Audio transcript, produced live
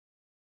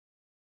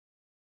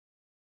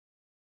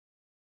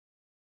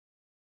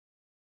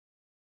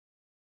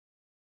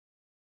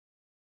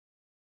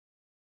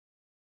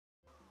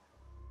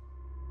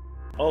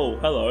Oh,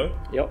 hello.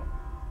 Yep.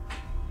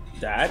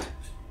 Dad?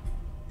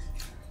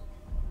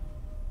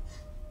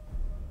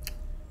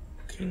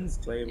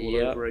 Kingsglaive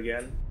all over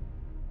again.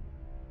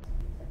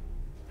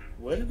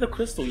 Where did the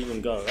crystal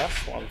even go? That's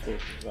what I'm talking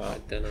about. I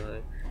don't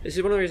know. This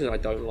is one of the reasons I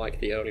don't like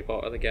the early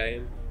part of the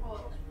game.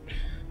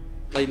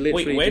 Like,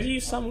 literally. Wait, where do you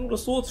summon all the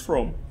swords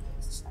from?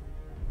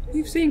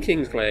 You've seen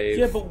Kingsglaive.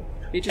 Yeah, but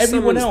He just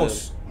everyone summons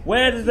else, them.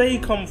 where do they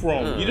come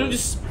from? You don't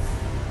just...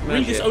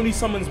 Regis only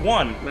summons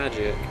one.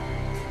 Magic.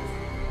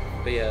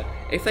 But yeah,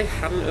 if they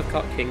hadn't have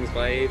cut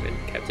Kingsglaive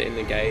and kept it in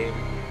the game,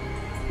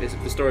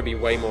 the story would be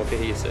way more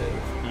cohesive.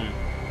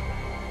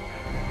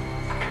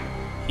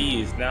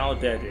 He is now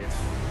deaded.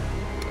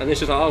 And it's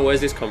just like, oh,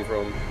 where's this come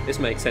from? This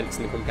makes sense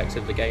in the context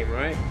of the game,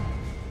 right?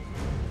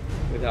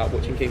 Without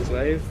watching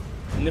Kingsglaive.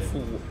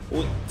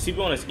 Well, to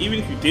be honest, even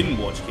if you didn't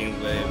watch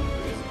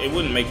Kingsglaive, it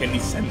wouldn't make any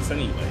sense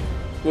anyway.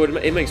 Well,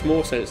 it makes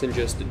more sense than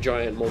just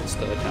giant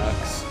monster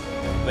attacks.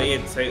 They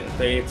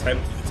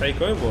attempted to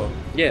take over.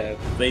 Yeah.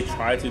 They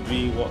tried to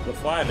be what the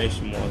Fire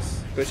Nation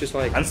was. But it's just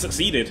like... And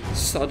succeeded.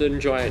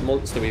 Sudden giant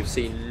monster we've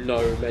seen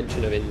no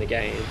mention of in the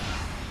game.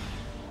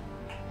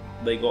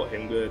 They got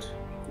him good.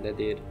 They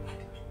did.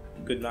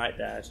 Good night,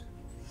 Dad.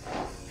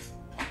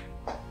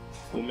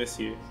 We'll miss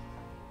you.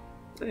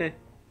 Eh.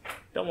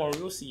 Don't worry,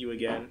 we'll see you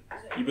again.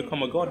 You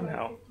become a god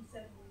now.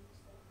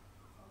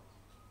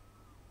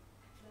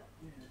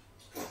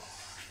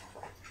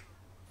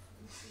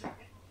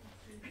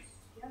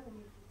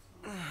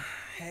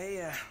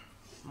 Hey,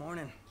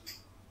 morning.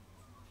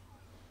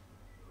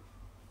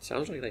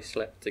 Sounds like they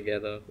slept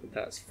together.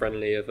 That's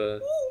friendly of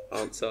a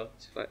answer.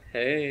 It's like,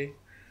 hey,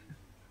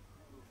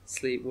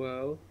 sleep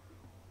well.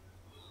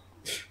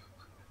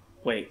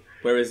 Wait,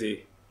 where is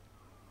he?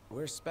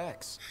 Where's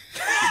Specs?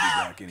 Should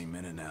be back any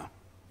minute now.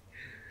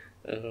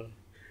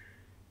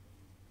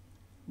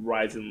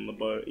 Riding on the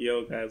boat.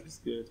 Yo, guys, what's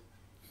good?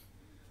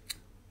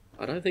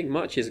 I don't think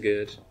much is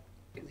good.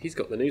 He's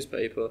got the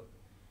newspaper.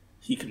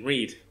 He can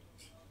read.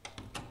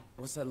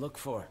 What's that look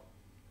for?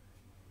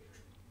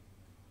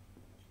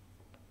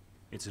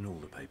 It's in all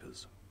the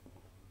papers.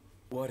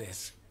 What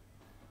is?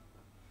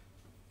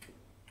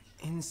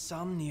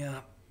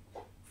 Insomnia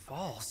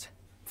Falls.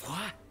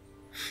 What?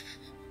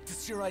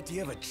 This your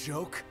idea of a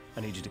joke?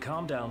 I need you to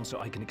calm down so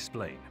I can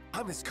explain.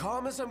 I'm as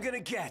calm as I'm gonna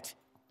get.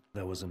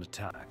 There was an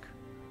attack.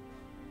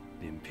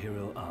 The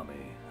Imperial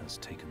Army has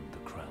taken the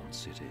Crown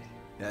City.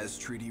 As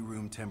treaty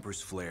room tempers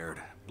flared,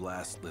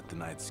 blast lit the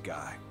night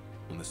sky.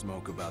 When the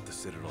smoke about the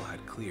Citadel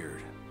had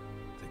cleared,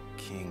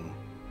 the king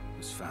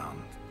was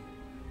found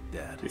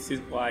dead. This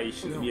is why you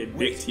shouldn't be a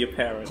dick to your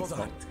parents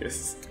like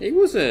this. He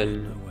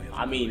wasn't.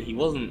 I mean, he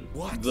wasn't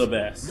the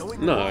best.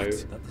 No.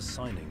 That the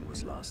signing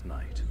was last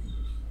night.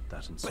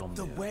 That insomnia. But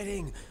the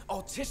wedding,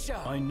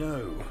 Altisha. I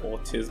know.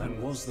 Autism. That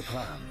was the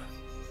plan.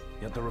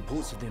 Yet the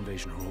reports of the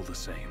invasion are all the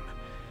same.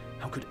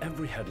 How could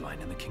every headline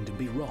in the kingdom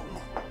be wrong?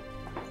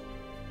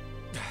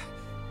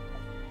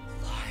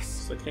 Lies.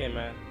 It's okay,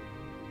 man.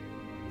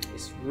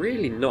 It's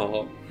really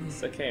not.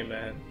 It's okay,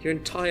 man. Your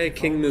entire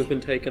kingdom's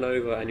been taken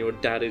over and your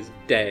dad is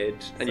dead,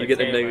 and you get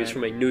the news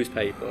from a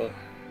newspaper.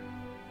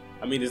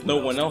 I mean, there's no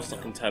one else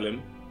that can tell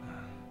him.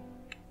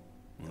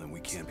 Well, then we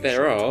can't be There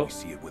sure are. until we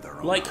see it with our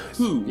own Like eyes.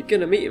 who? You're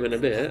gonna meet him in a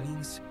bit. That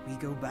means we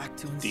go back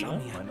to Do you know?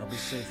 insomnia. Might not be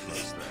safe for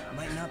us there.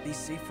 Might not be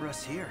safe for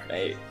us here.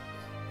 Hey.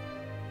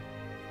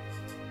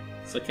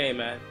 It's okay,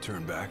 man.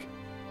 Turn back.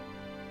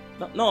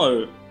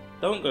 No,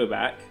 don't go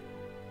back.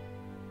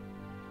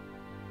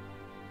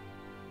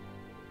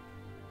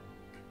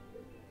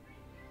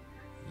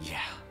 Yeah.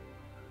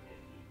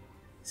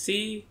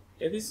 See,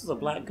 if this was a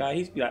black guy,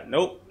 he'd be like,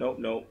 nope, nope,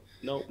 nope,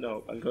 nope,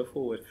 nope, and go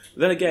forward.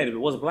 But then again, if it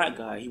was a black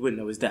guy, he wouldn't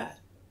know his dad.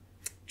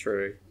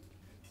 True.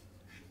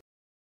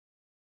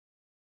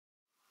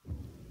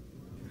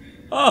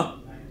 Oh!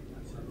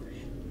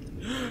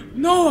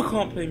 No, I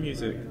can't play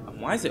music.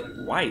 And why is it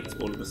white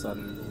all of a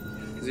sudden?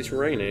 Because it's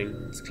raining.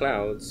 It's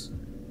clouds.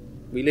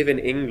 We live in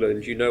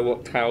England. You know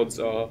what clouds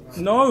are.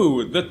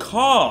 No, the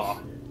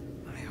car!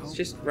 I hope It's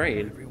just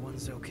rain.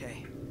 everyone's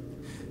okay.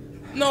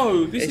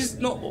 No, this is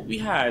not what we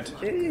had.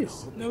 It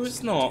is. No,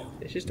 it's not.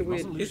 It's just a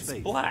weird. It's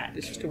black.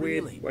 It's just a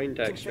weird rain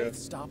Can texture. faith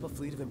stop a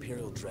fleet of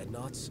Imperial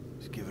dreadnoughts?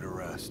 Just give it a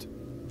rest.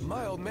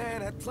 My old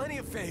man had plenty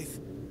of faith.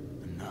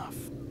 Enough.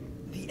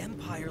 The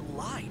Empire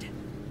lied.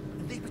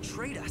 And they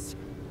betrayed us.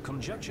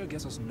 Conjecture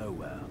gets us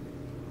nowhere.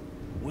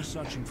 We're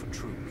searching for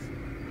truth.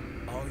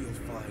 All you'll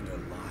find are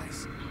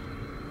lies.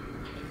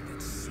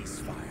 It's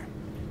ceasefire.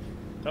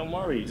 Don't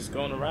worry, just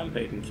go on a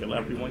rampage and kill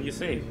everyone you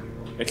see.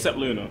 Except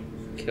Luna.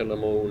 Kill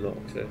them all,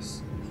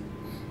 Noctis.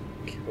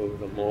 Kill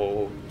them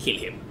all. Kill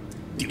him.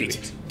 Do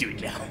it. Do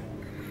it now.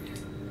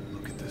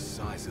 Look at the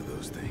size of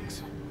those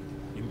things.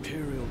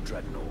 Imperial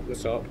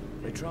dreadnoughts. Look up.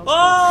 They transport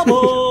Oh,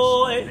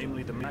 civilians, boy!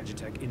 namely the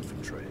Magitech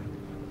infantry.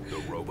 The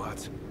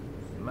robots.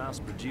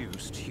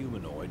 Mass-produced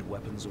humanoid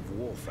weapons of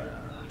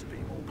warfare, to be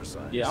more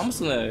precise. Yeah, I'm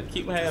just gonna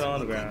keep my head on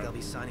the Look like they'll ground.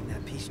 be signing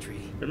that peace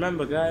treaty.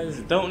 Remember,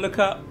 guys, don't look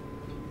up.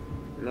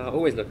 No,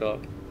 always look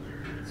up.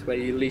 It's where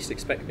you least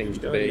expect things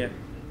to be. Yeah.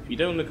 If you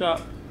don't look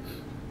up,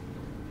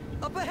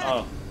 Up ahead.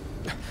 Oh.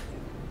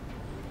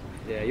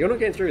 Yeah, you're not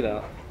getting through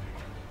that.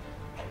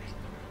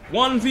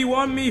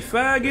 1v1 me,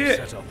 faggot!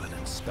 Set up an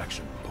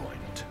inspection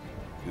point.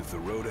 If the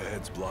road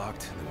ahead's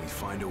blocked, then we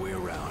find a way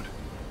around.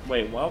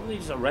 Wait, why would they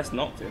just arrest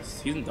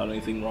Noctis? He hasn't done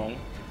anything wrong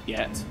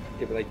yet.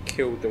 Yeah, but they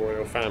killed the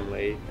royal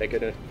family. They're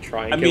gonna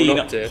try and I kill mean,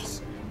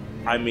 Noctis.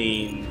 I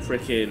mean,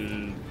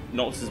 freaking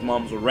Noctis'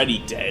 mom's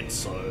already dead,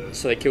 so...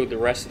 So they killed the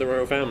rest of the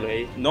royal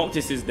family.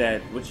 Noctis is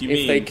dead, what do you If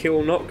mean? they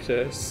kill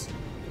Noctis,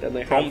 then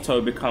they have...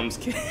 Prompto becomes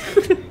king.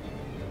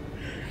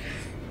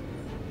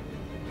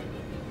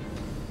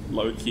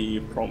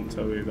 Low-key,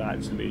 Prompto is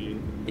actually...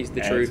 He's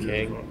the heir true to the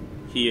king. throne.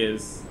 He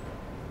is.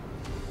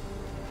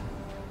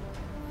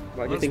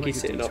 Why do you Let's think make he's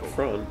a sitting up detour.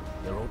 front?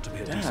 There ought to be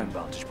a Damn. decent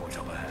vantage point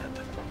up ahead.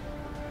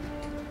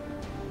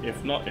 If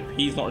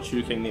he's not a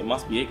true king, it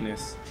must be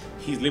Ignis.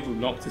 He's lived with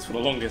Noctis for the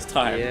longest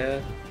time.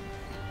 Yeah.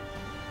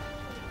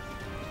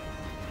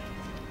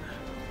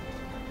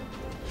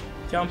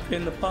 Jump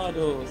in the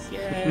puddles,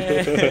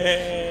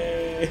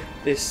 yay!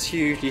 This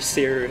hugely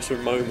serious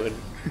moment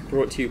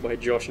brought to you by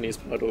Josh and his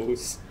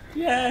puddles.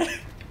 Yeah.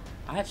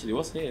 Actually,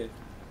 what's here?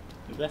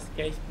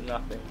 Investigation,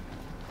 nothing.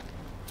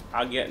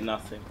 I get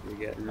nothing. You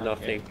get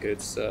nothing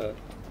good, sir.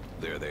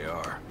 There they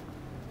are.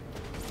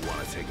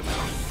 Want to take them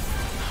out?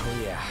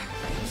 Oh yeah.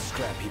 Those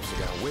scrap heaps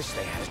are gonna wish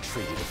they had a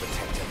treaty to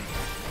protect him.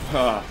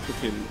 Ah,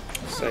 freaking.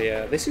 So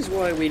yeah, this is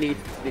why we need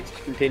to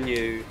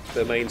continue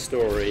the main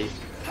story.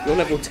 You're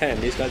level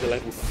 10, these guys are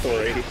level 3.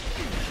 Your time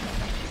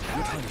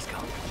has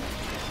come.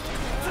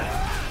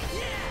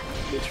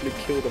 Literally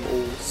kill them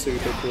all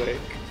super quick.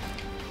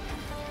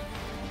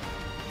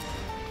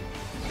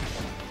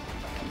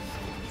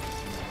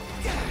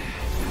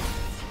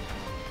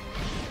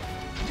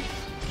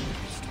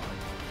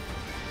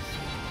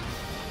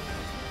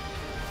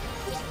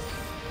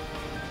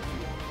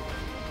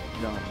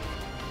 Done.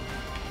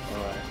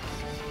 Alright.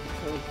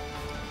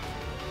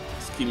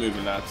 Let's keep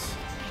moving, lads.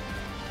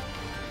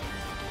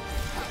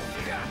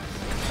 That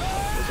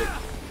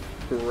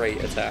was a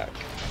great attack.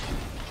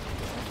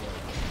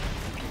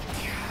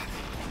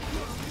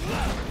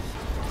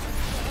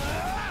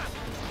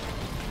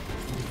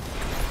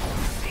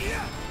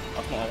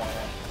 That's not what I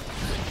want.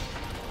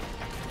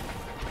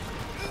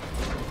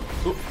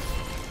 Oop.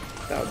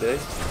 That'll do.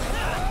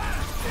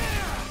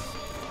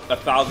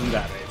 1,000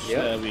 damage.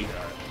 Yep. There we go.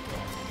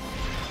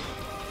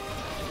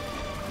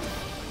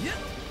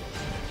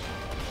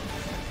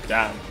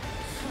 Damn.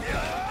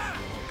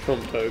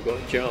 Prompto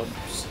got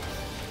jumps.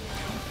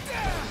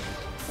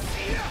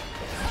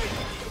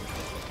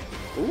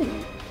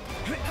 Ooh.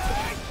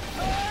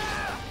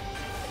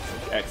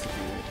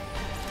 Executed.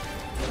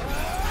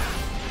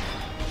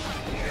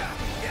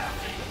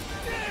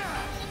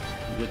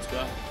 Good to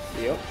go.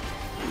 Yep.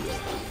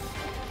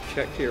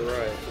 Check to your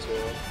right as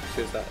well.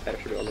 There's that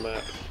extra bit on the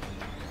map.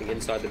 I think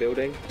inside the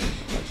building.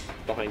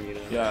 Like behind you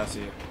now. Yeah, I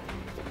see it.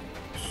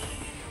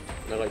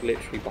 They're like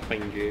literally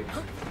behind you.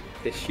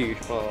 This huge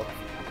path.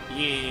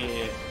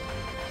 Yeah.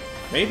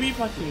 Maybe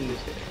if I can. Wait.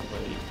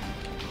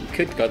 You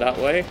could go that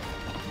way.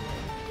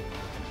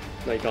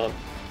 No, you can't.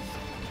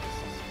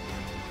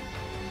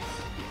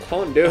 You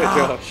can't do it,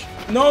 Josh.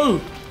 No!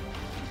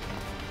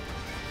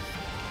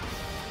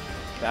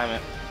 Damn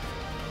it.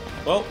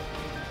 Well,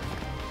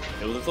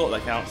 it was a thought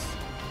that counts.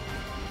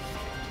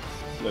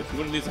 Look, if you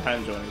want to lose a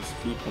hand joint, just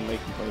keep on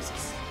making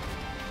process.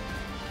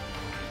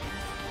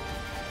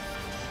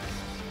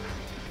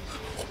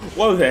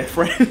 Whoa there,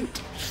 friend!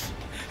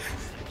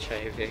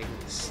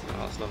 Shavings. Oh,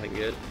 that's nothing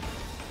good.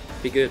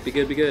 Be good, be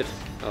good, be good.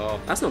 Oh,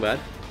 that's not bad.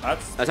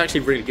 That's That's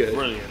actually really good.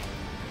 brilliant.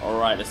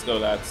 Alright, let's go,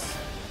 lads.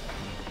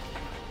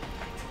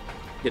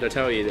 Did I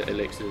tell you that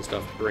elixirs and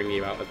stuff bring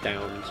you out of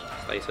downed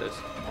status?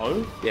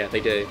 Oh? Yeah, they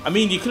do. I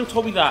mean, you could have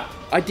told me that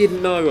I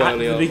didn't know At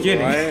earlier. the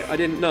beginning. Right? I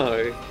didn't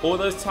know. all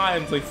those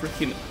times I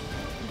freaking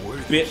Where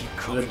did they bit keep the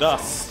coming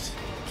dust.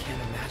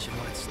 Can't imagine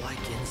what it's like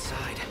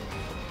inside.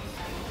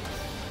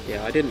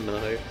 Yeah, I didn't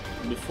know.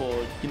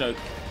 Before, you know,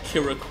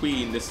 Kira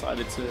Queen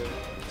decided to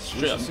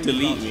straight up We'll see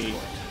delete the me. vantage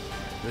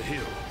point. The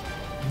hill.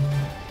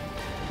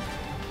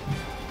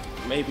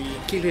 Maybe.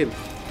 Kill him.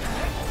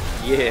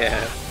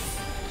 Yeah.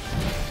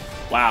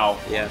 Wow.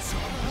 Yes.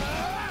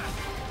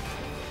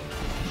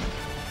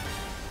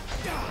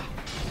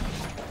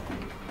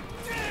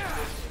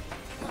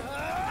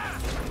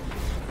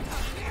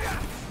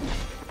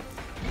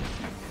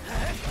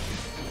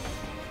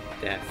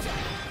 Death.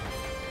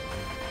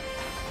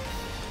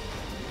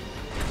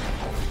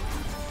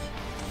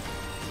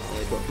 Oh,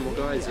 they've got some more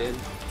guys in.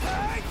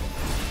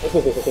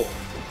 Oh,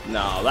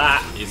 Now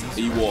that is how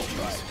you walk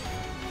right.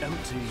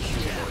 Empty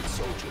humanoid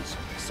soldiers.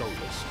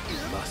 Soulless.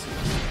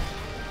 Masses.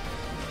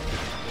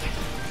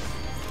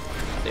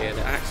 yeah,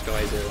 the axe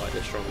guys are like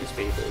the strongest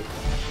people.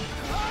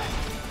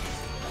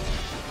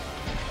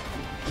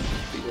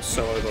 You're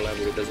so over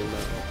leveled it doesn't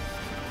matter.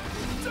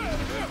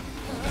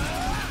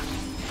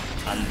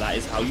 And that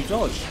is how you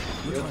dodge.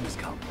 Your time has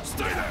come.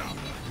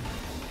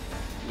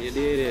 You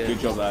did it. Good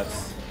job,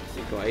 lads.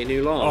 You got a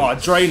new Oh,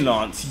 lance. Drain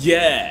Lance,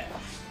 yeah!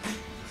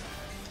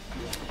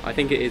 I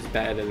think it is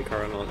better than the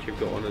current launch you've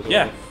got on as well.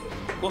 Yeah,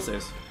 of course it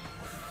is.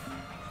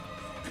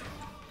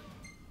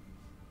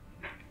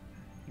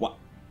 What?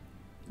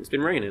 It's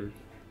been raining.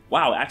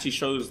 Wow, it actually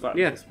shows that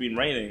Yeah. it's been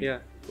raining. Yeah,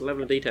 the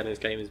level of detail in this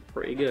game is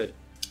pretty good.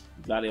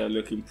 Gladio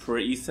looking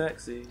pretty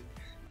sexy.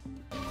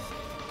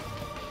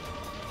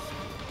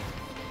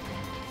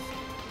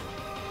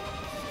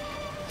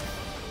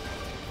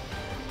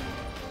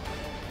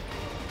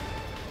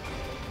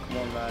 Come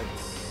on,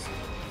 lads.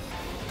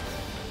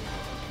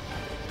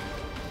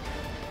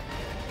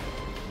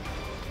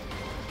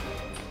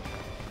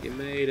 You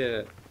made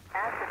it.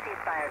 As the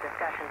ceasefire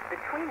discussions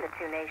between the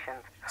two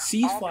nations,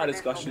 Ceasefire all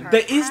discussion? provisional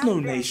There terms is no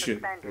have been nation.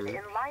 suspended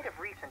in light of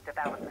recent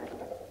developments.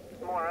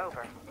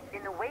 Moreover,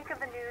 in the wake of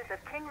the news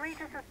of King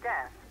Regis's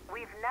death,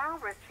 we've now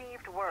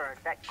received word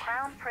that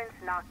Crown Prince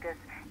Noctis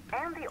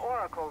and the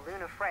Oracle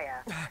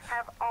Lunafreya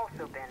have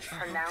also been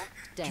pronounced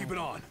dead. Keep it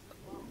on.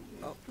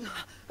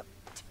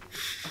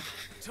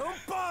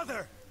 Don't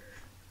bother.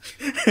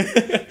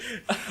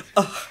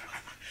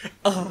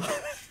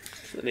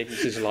 And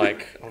he's just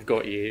like, I've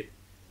got you.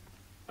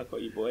 I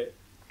got you, boy.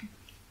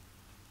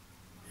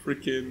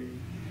 Freaking.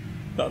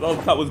 That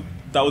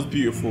was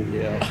beautiful.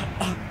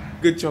 Yeah.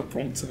 Good job,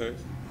 Pronto.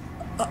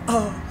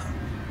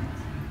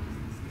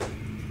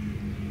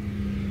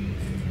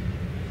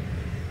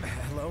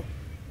 Hello?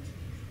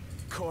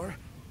 Core?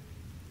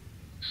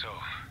 So,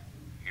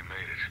 you made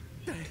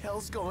it. The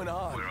hell's going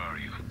on? Where are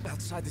you?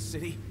 Outside the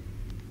city,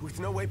 with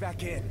no way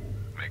back in.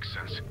 Makes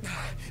sense.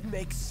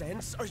 Makes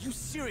sense? Are you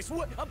serious?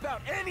 What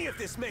about any of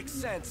this makes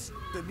sense?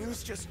 The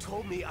news just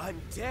told me I'm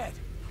dead,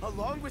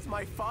 along with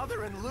my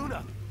father and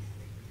Luna.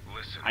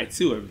 Listen, I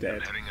too am dead.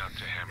 I'm heading out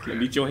to Hammerhead. Let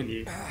me join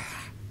you.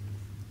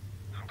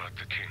 About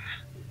the king.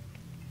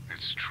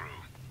 It's true.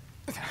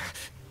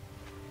 If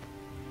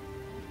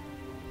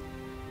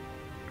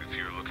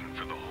you're looking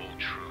for the whole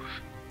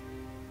truth,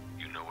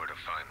 you know where to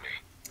find me.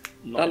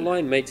 That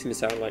line makes him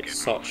sound like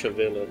such a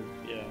villain.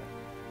 Yeah.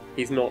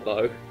 He's not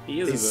though. He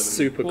is a He's villain.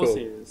 super Of course cool.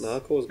 he is. No,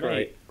 Core's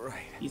great.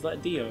 Right. He's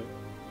like Dio.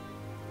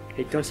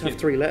 He does have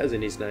 3 letters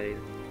in his name.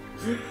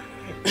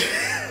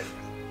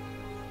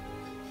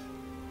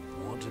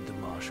 What did the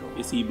Marshal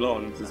Is he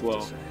blonde as have to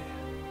well? say?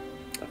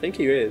 I think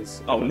he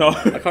is. Oh no.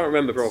 I can't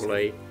remember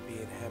properly.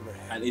 Being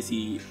Hammerhead. And is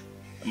he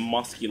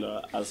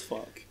muscular as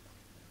fuck?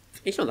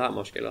 He's not that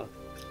muscular.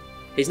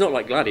 He's not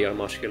like Gladio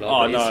muscular.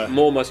 Oh, but no. He's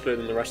more muscular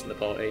than the rest of the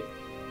party.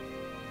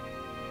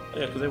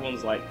 Yeah, because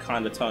everyone's like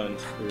kind of toned.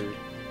 Mm.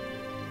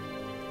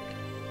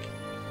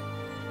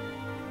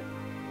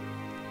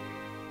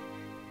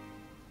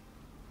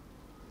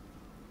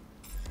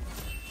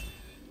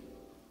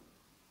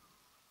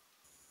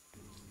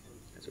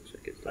 That's also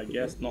a good I stuff,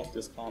 guess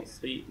Noctis can't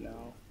sleep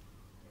now.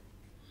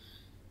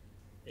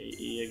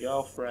 Your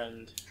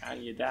girlfriend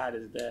and your dad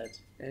is dead.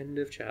 End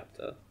of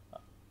chapter.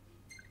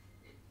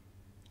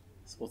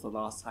 This was the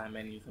last time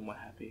any of them were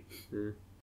happy. Mm.